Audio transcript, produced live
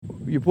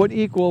you put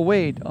equal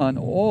weight on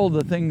all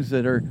the things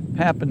that are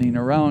happening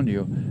around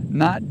you,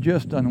 not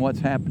just on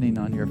what's happening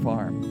on your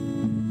farm.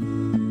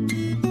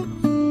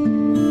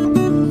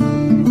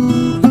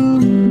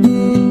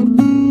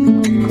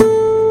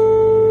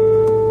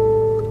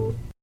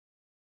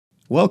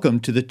 Welcome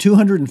to the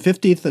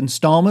 250th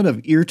installment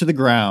of Ear to the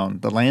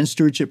Ground, the Land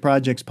Stewardship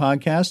Project's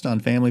podcast on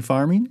family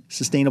farming,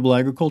 sustainable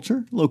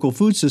agriculture, local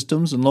food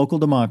systems, and local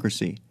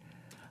democracy.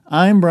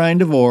 I'm Brian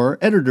DeVore,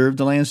 editor of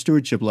the Land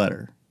Stewardship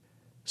Letter.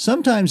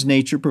 Sometimes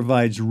nature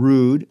provides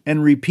rude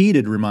and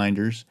repeated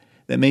reminders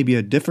that maybe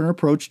a different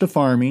approach to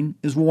farming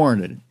is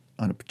warranted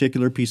on a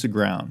particular piece of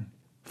ground.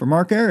 For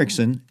Mark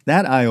Erickson,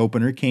 that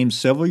eye-opener came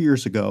several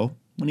years ago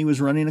when he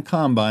was running a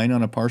combine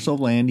on a parcel of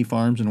land he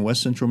farms in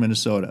west central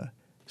Minnesota.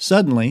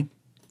 Suddenly,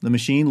 the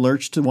machine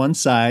lurched to one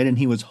side and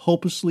he was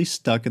hopelessly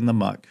stuck in the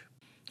muck.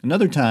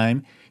 Another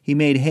time, he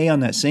made hay on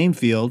that same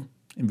field,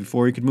 and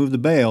before he could move the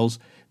bales,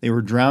 they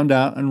were drowned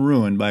out and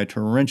ruined by a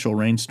torrential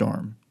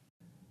rainstorm.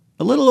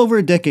 A little over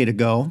a decade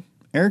ago,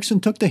 Erickson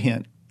took the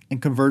hint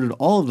and converted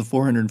all of the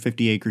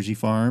 450 acres he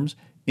farms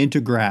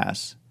into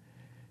grass.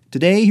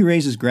 Today, he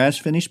raises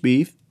grass-finished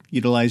beef,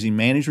 utilizing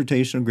managed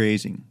rotational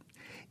grazing.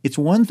 It's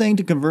one thing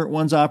to convert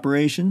one's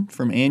operation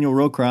from annual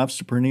row crops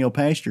to perennial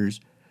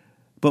pastures,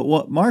 but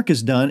what Mark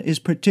has done is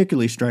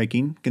particularly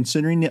striking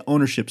considering the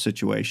ownership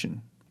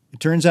situation.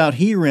 It turns out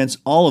he rents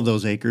all of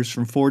those acres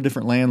from 4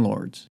 different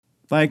landlords.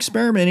 By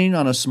experimenting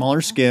on a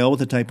smaller scale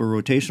with a type of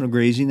rotational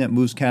grazing that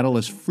moves cattle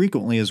as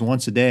frequently as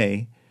once a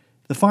day,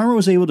 the farmer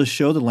was able to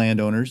show the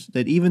landowners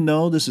that even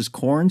though this is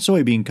corn and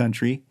soybean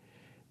country,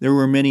 there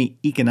were many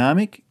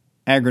economic,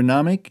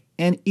 agronomic,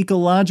 and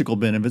ecological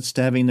benefits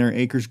to having their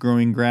acres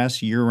growing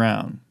grass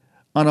year-round.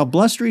 On a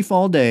blustery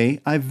fall day,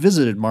 I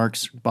visited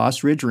Mark's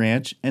Boss Ridge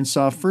Ranch and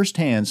saw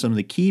firsthand some of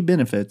the key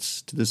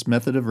benefits to this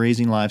method of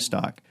raising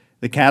livestock.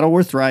 The cattle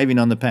were thriving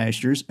on the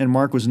pastures, and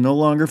Mark was no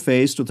longer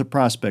faced with the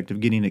prospect of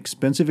getting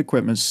expensive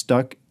equipment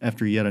stuck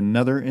after yet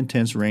another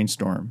intense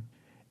rainstorm.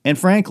 And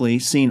frankly,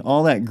 seeing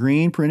all that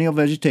green perennial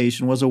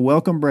vegetation was a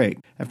welcome break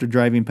after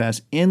driving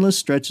past endless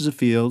stretches of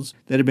fields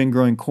that had been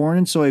growing corn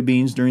and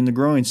soybeans during the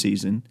growing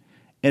season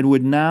and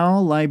would now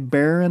lie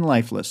bare and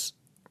lifeless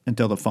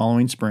until the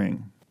following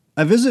spring.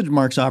 I visited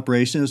Mark's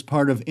operation as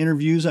part of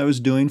interviews I was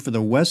doing for the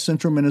West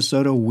Central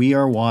Minnesota We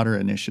Are Water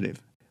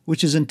initiative,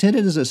 which is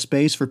intended as a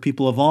space for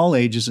people of all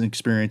ages and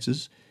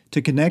experiences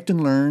to connect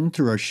and learn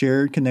through our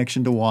shared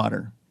connection to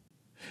water.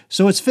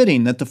 So it's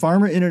fitting that the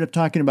farmer ended up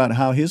talking about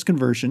how his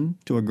conversion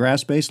to a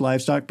grass-based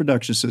livestock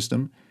production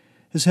system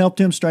has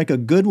helped him strike a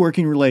good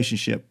working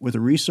relationship with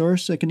a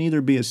resource that can either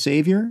be a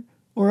savior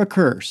or a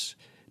curse,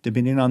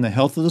 depending on the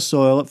health of the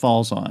soil it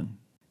falls on.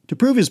 To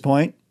prove his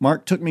point,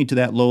 Mark took me to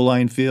that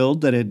low-lying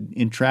field that had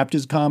entrapped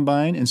his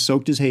combine and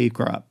soaked his hay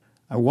crop.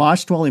 I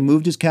watched while he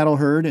moved his cattle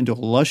herd into a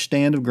lush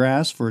stand of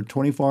grass for a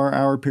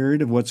 24-hour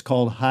period of what's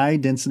called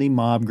high-density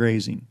mob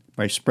grazing.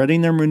 By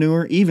spreading their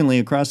manure evenly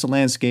across the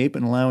landscape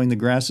and allowing the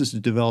grasses to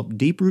develop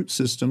deep root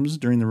systems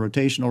during the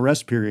rotational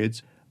rest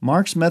periods,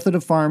 Mark's method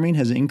of farming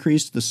has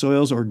increased the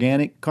soil's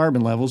organic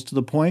carbon levels to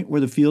the point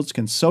where the fields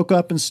can soak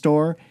up and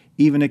store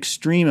even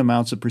extreme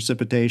amounts of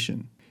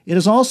precipitation. It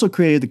has also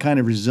created the kind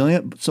of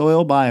resilient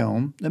soil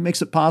biome that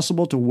makes it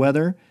possible to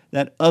weather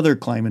that other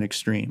climate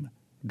extreme,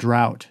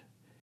 drought.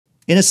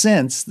 In a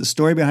sense, the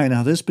story behind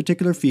how this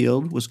particular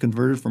field was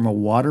converted from a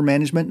water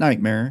management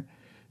nightmare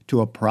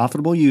to a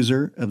profitable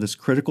user of this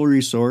critical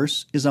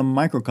resource is a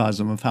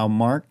microcosm of how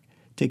Mark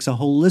takes a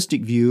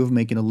holistic view of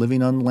making a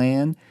living on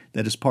land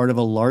that is part of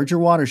a larger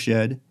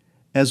watershed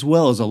as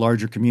well as a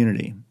larger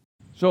community.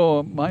 So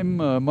I'm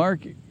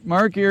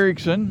Mark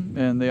Erickson,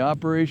 and the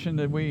operation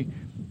that we've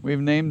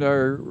named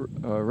our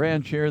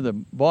ranch here the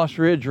Boss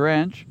Ridge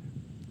Ranch,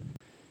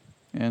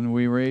 and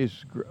we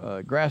raise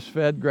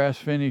grass-fed,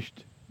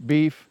 grass-finished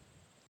beef.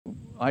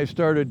 I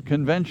started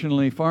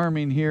conventionally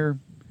farming here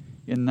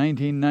in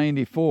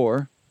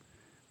 1994,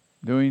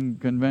 doing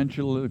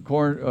conventional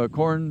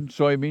corn,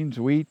 soybeans,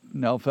 wheat,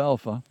 and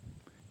alfalfa.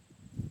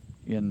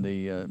 In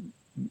the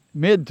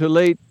mid to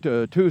late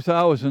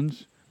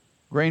 2000s,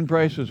 grain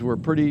prices were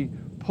pretty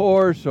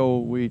poor, so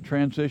we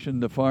transitioned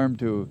the farm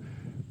to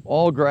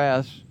all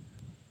grass,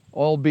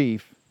 all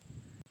beef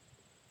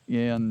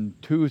beginning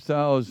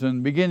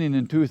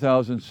in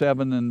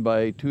 2007, and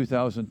by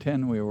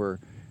 2010 we were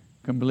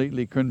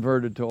completely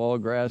converted to all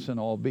grass and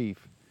all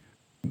beef.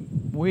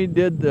 We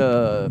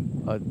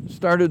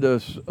started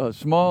a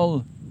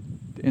small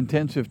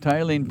intensive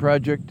tiling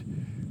project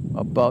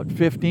about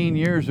 15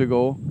 years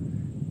ago,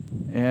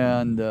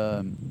 and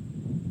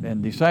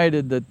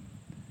decided that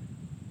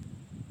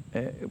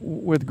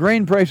with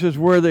grain prices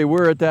where they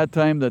were at that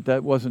time,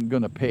 that wasn't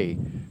going to pay.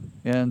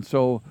 And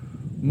so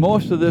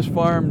most of this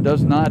farm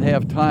does not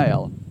have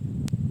tile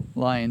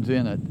lines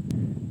in it.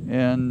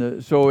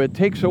 And so it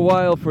takes a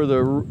while for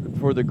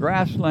the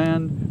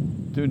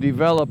grassland to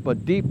develop a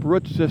deep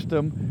root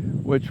system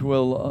which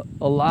will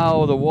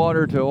allow the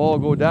water to all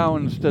go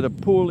down instead of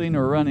pooling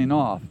or running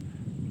off.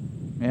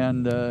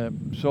 And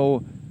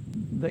so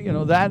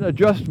that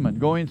adjustment,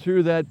 going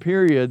through that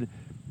period,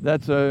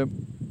 that's a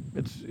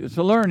it's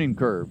a learning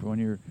curve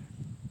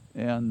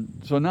and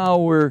so now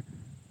we're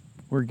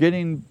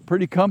getting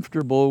pretty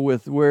comfortable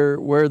with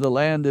where the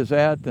land is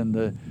at, and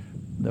the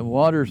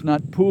water's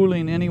not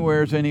pooling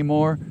anywheres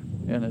anymore,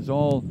 and it's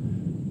all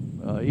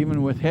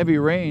even with heavy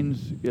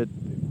rains, it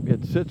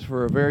sits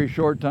for a very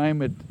short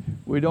time.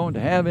 We don't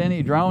have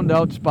any drowned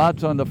out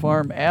spots on the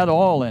farm at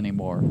all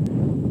anymore,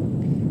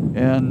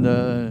 and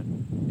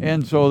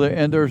there's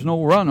no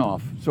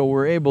runoff, so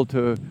we're able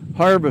to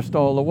harvest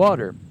all the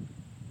water.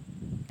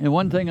 And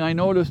one thing I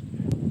noticed,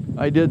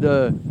 I did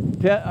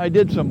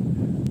some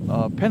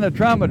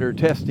penetrometer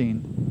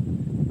testing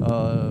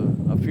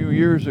a few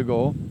years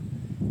ago,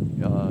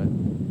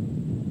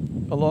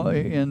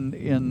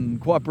 in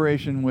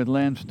cooperation with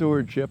Land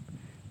Stewardship,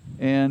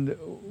 and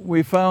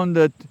we found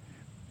that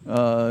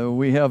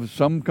we have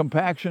some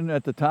compaction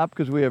at the top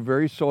because we have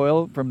very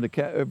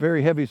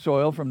heavy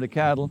soil from the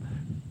cattle,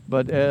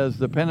 but as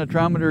the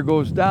penetrometer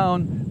goes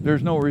down,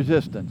 there's no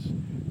resistance.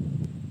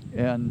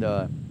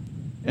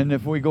 And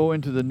if we go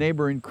into the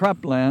neighboring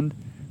cropland,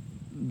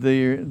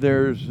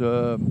 there's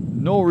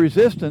no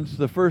resistance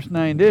the first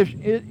 9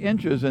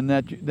 inches, and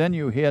then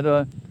you hit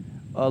a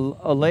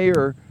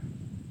layer,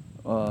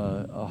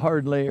 a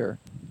hard layer,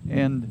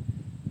 and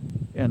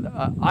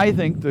I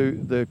think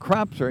the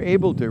crops are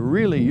able to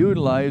really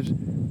utilize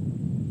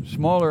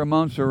smaller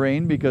amounts of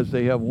rain because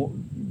they have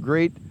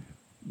great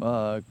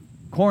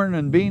corn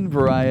and bean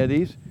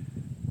varieties,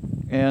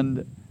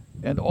 and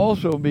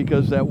also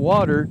because that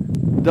water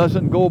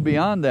doesn't go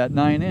beyond that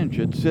 9 inch.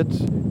 It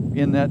sits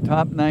in that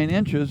top 9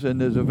 inches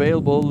and is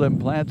available, and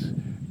plants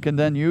can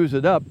then use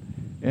it up,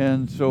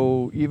 and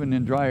so even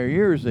in drier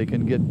years they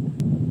can get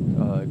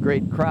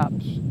great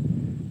crops.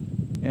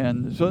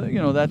 And so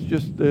that's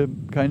just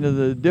kind of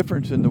the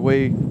difference in the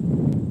way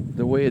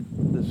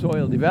the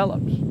soil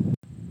develops.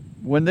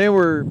 When they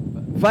were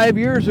 5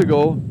 years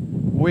ago,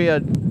 we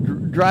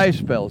had dry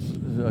spells.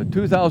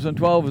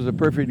 2012 is a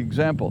perfect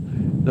example.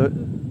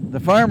 The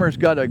farmers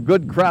got a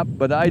good crop,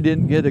 but I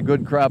didn't get a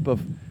good crop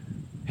of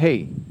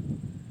hay.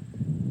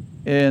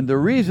 And the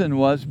reason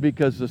was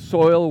because the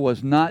soil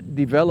was not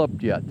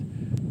developed yet.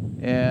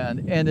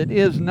 And it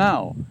is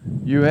now.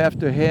 You have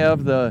to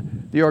have the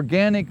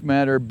organic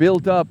matter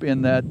built up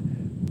in that,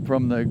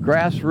 from the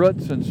grass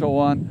roots and so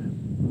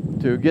on,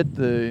 to get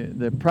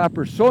the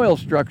proper soil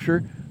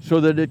structure so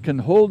that it can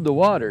hold the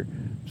water.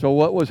 So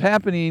what was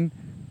happening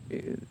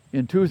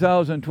in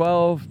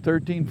 2012,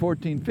 13,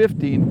 14,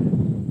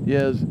 15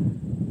 is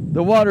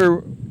the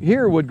water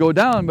here would go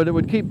down, but it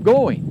would keep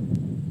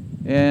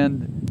going.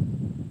 And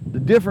the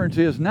difference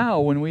is now,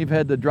 when we've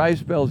had the dry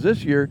spells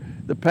this year,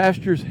 the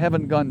pastures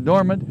haven't gone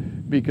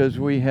dormant because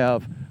we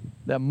have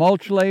that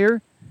mulch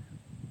layer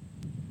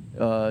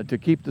to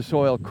keep the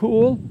soil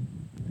cool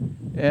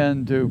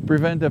and to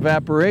prevent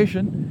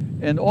evaporation,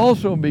 and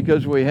also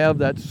because we have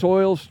that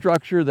soil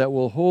structure that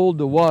will hold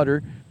the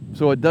water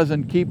so it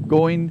doesn't keep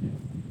going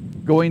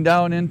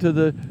down into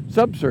the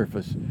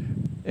subsurface.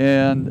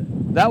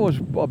 And that was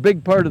a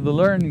big part of the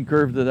learning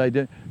curve that I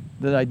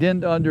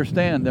didn't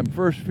understand them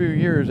first few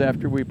years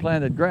after we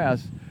planted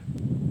grass.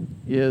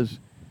 Is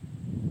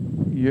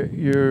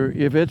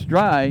if it's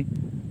dry,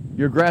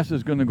 your grass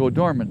is going to go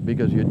dormant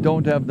because you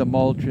don't have the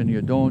mulch and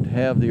you don't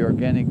have the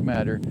organic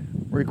matter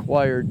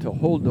required to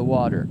hold the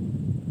water.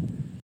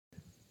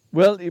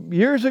 Well,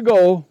 years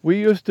ago we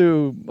used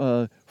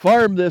to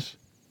farm this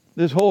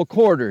whole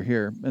quarter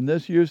here, and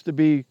this used to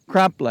be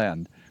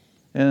cropland,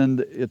 and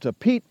it's a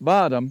peat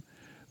bottom,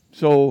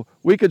 so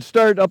we could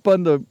start up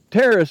on the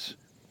terrace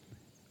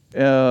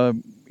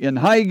in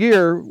high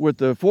gear with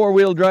the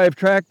 4-wheel drive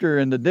tractor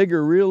and the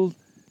digger real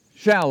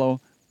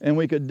shallow, and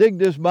we could dig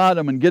this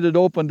bottom and get it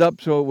opened up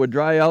so it would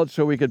dry out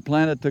so we could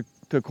plant it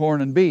to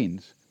corn and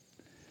beans.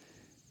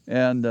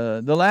 And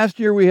the last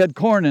year we had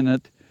corn in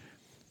it,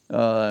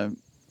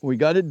 we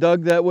got it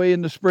dug that way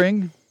in the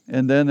spring,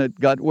 and then it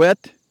got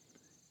wet,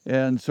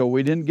 and so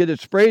we didn't get it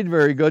sprayed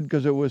very good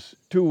because it was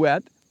too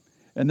wet.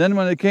 And then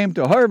when it came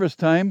to harvest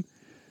time,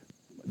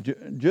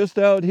 just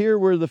out here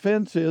where the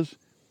fence is,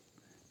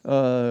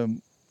 I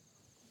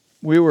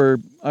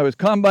was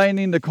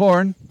combining the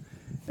corn,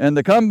 and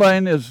the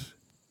combine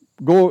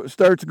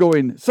starts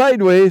going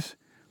sideways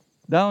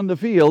down the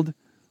field,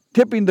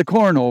 tipping the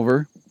corn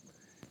over,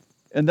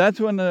 and that's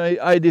when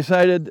I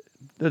decided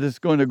that it's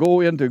going to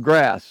go into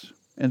grass.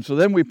 And so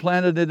then we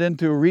planted it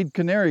into reed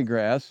canary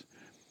grass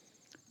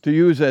to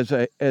use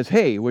as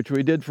hay, which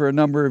we did for a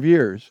number of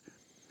years.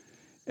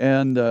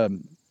 And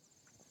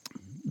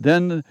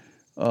then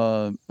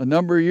a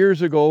number of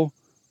years ago,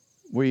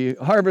 we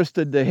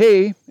harvested the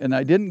hay, and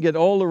I didn't get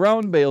all the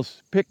round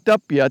bales picked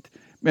up yet.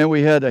 Man,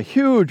 we had a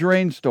huge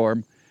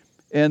rainstorm,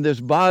 and this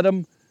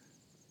bottom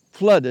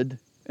flooded,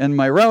 and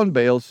my round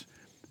bales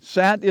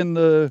sat in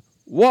the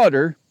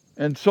water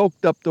and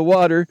soaked up the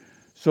water,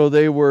 so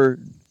they were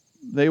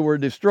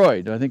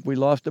destroyed. I think we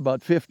lost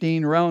about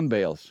 15 round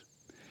bales.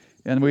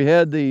 And we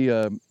had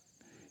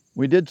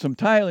we did some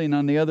tiling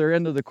on the other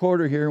end of the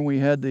quarter here, and we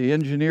had the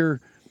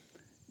engineer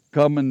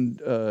come and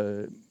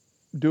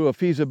do a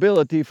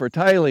feasibility for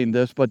tiling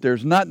this, but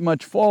there's not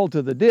much fall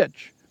to the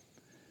ditch.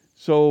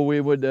 So we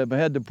would have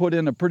had to put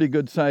in a pretty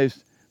good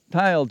sized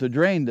tile to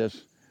drain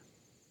this.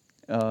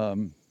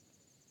 And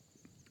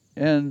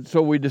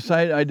so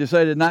I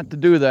decided not to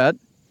do that.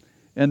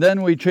 And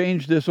then we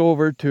changed this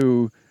over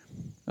to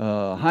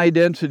high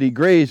density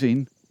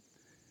grazing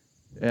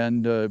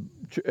and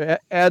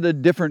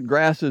added different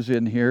grasses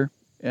in here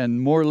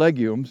and more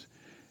legumes.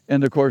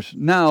 And of course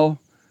now,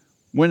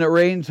 when it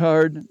rains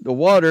hard, the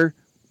water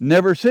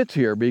never sits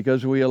here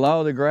because we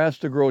allow the grass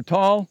to grow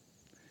tall,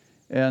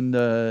 and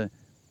the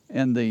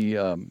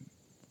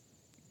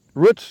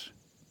roots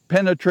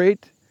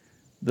penetrate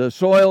the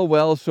soil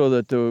well so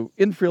that the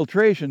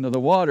infiltration of the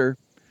water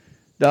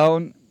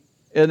down,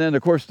 and then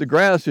of course the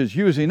grass is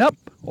using up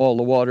all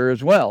the water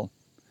as well.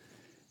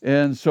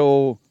 And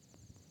so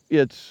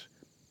it's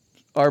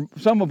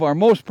some of our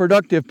most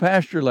productive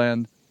pasture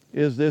land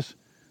is this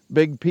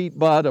big peat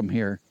bottom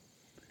here.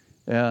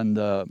 And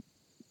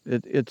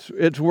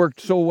it's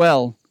worked so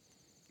well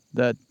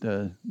that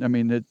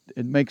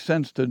it makes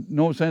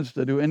no sense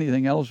to do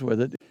anything else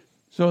with it.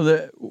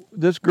 So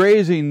this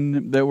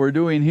grazing that we're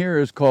doing here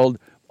is called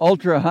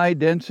ultra high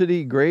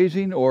density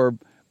grazing or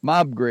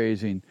mob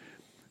grazing.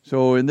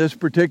 So in this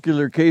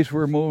particular case,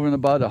 we're moving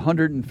about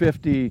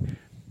 150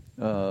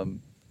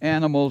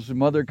 animals,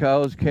 mother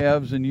cows,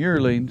 calves, and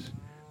yearlings,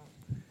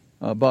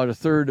 about a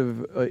third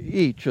of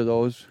each of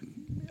those,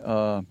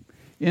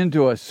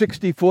 into a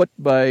 60-foot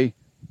by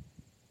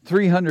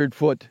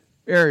 300-foot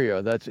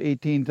area. That's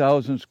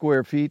 18,000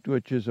 square feet,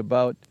 which is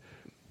about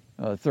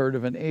a third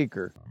of an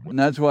acre. And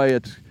that's why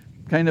it's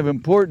kind of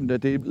important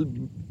that they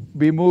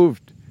be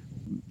moved.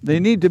 They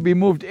need to be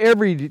moved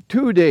every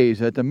 2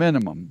 days at the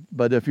minimum.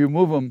 But if you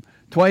move them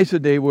twice a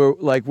day,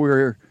 like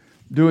we're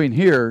doing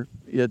here,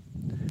 it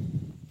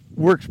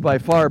works by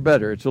far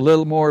better. It's a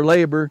little more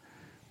labor,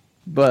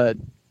 but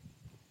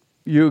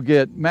you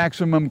get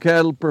maximum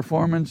cattle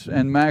performance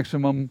and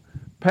maximum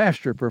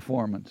pasture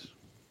performance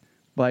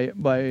by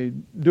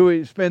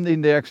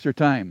spending the extra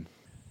time.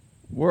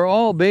 We're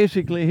all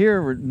basically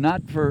here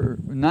not for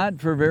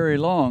very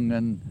long,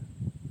 and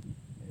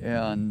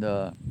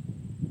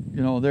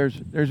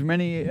there's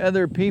many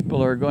other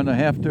people are going to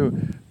have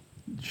to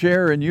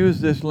share and use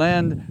this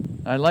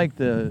land. I like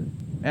the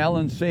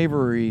Alan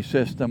Savory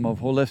system of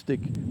holistic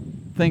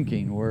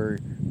thinking, where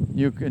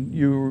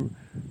you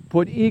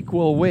put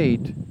equal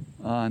weight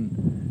on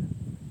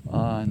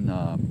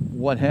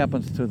what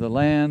happens to the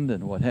land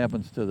and what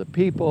happens to the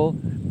people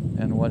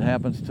and what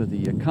happens to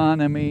the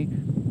economy,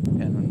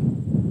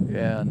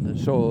 and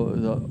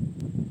so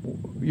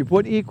you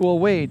put equal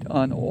weight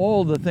on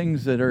all the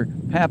things that are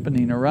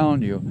happening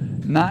around you,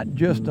 not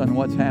just on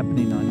what's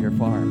happening on your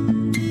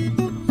farm.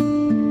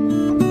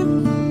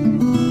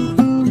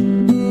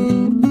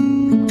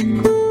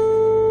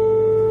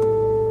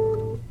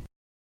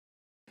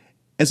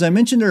 As I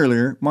mentioned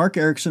earlier, Mark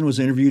Erickson was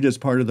interviewed as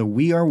part of the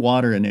We Are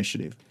Water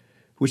initiative,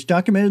 which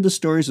documented the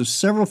stories of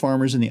several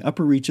farmers in the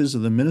upper reaches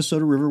of the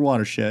Minnesota River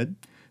watershed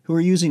who are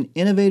using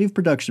innovative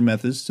production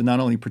methods to not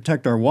only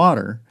protect our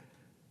water,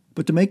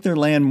 but to make their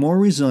land more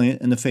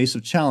resilient in the face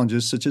of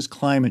challenges such as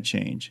climate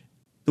change.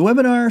 The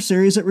webinar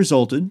series that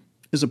resulted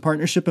is a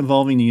partnership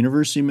involving the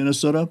University of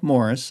Minnesota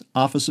Morris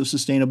Office of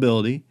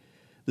Sustainability,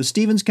 the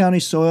Stevens County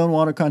Soil and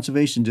Water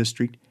Conservation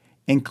District,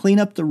 and Clean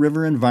Up the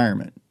River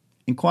Environment,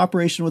 in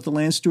cooperation with the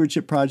Land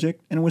Stewardship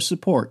Project and with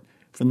support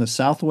from the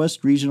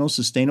Southwest Regional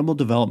Sustainable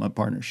Development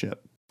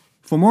Partnership.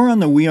 For more on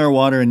the We Are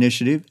Water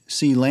initiative,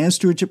 see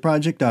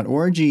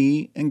landstewardshipproject.org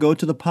and go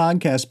to the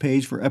podcast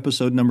page for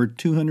episode number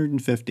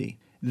 250.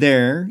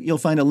 There, you'll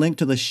find a link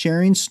to the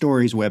Sharing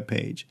Stories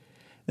webpage.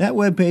 That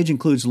webpage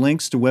includes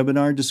links to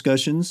webinar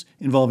discussions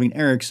involving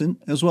Erickson,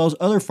 as well as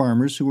other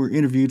farmers who were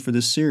interviewed for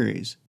this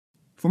series.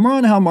 For more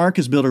on how Mark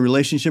has built a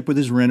relationship with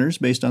his renters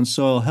based on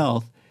soil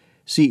health,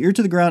 see Ear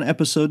to the Ground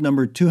episode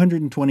number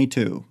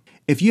 222.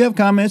 If you have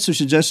comments or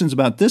suggestions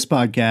about this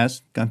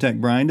podcast,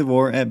 contact Brian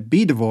DeVore at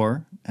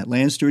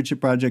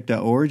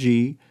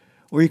bdevore@landstewardshipproject.org,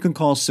 or you can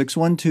call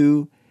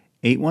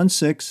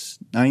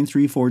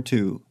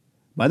 612-816-9342.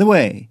 By the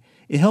way,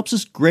 it helps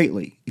us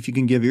greatly if you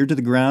can give Ear to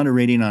the Ground a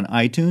rating on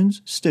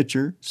iTunes,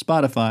 Stitcher,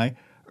 Spotify,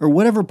 or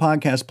whatever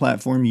podcast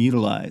platform you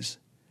utilize.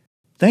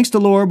 Thanks to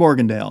Laura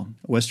Borgendale,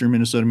 a Western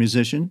Minnesota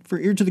musician, for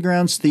Ear to the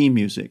Ground's theme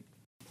music.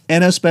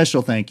 And a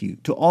special thank you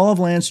to all of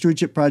Land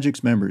Stewardship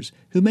Project's members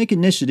who make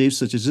initiatives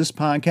such as this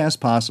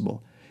podcast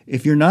possible.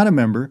 If you're not a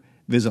member,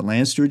 visit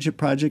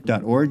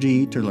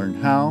landstewardshipproject.org to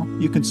learn how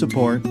you can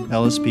support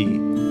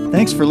LSP.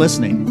 Thanks for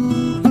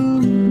listening.